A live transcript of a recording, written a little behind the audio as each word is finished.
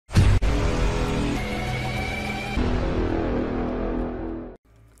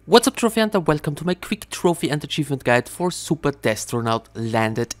What's up, Trophy Hunter? Welcome to my quick trophy and achievement guide for Super Destronaut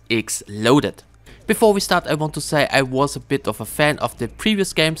Landed X Loaded. Before we start, I want to say I was a bit of a fan of the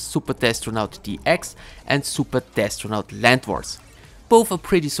previous games Super Destronaut DX and Super Destronaut Land Wars. Both are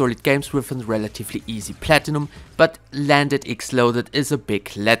pretty solid games with a relatively easy platinum, but Landed X Loaded is a big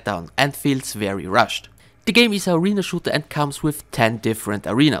letdown and feels very rushed. The game is an arena shooter and comes with 10 different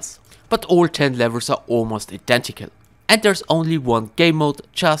arenas, but all 10 levels are almost identical. And there's only one game mode,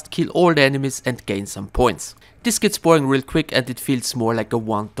 just kill all the enemies and gain some points. This gets boring real quick and it feels more like a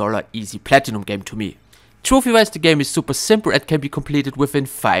 $1 easy platinum game to me. Trophy wise, the game is super simple and can be completed within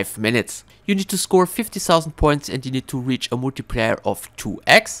 5 minutes. You need to score 50,000 points and you need to reach a multiplayer of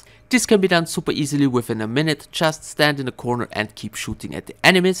 2x. This can be done super easily within a minute, just stand in a corner and keep shooting at the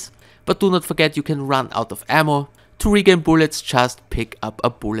enemies. But do not forget you can run out of ammo. To regain bullets, just pick up a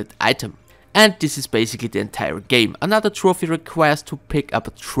bullet item. And this is basically the entire game. Another trophy requires to pick up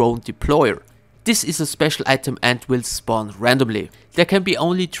a drone deployer. This is a special item and will spawn randomly. There can be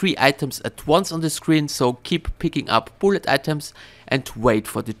only 3 items at once on the screen, so keep picking up bullet items and wait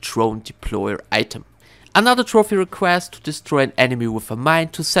for the drone deployer item. Another trophy requires to destroy an enemy with a mine.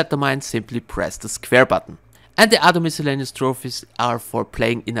 To set the mine, simply press the square button. And the other miscellaneous trophies are for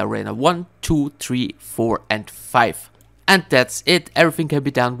playing in Arena 1, 2, 3, 4 and 5. And that's it, everything can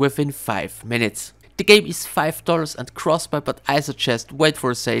be done within 5 minutes. The game is $5 and Crossbuy, but I suggest wait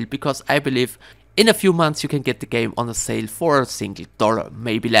for a sale because I believe in a few months you can get the game on a sale for a single dollar,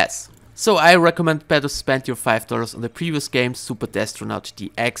 maybe less. So I recommend better spend your $5 on the previous games Super Destronaut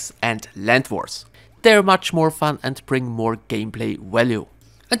DX and Land Wars. They're much more fun and bring more gameplay value.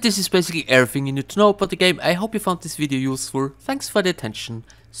 And this is basically everything you need to know about the game. I hope you found this video useful. Thanks for the attention.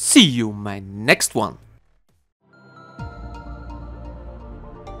 See you in my next one.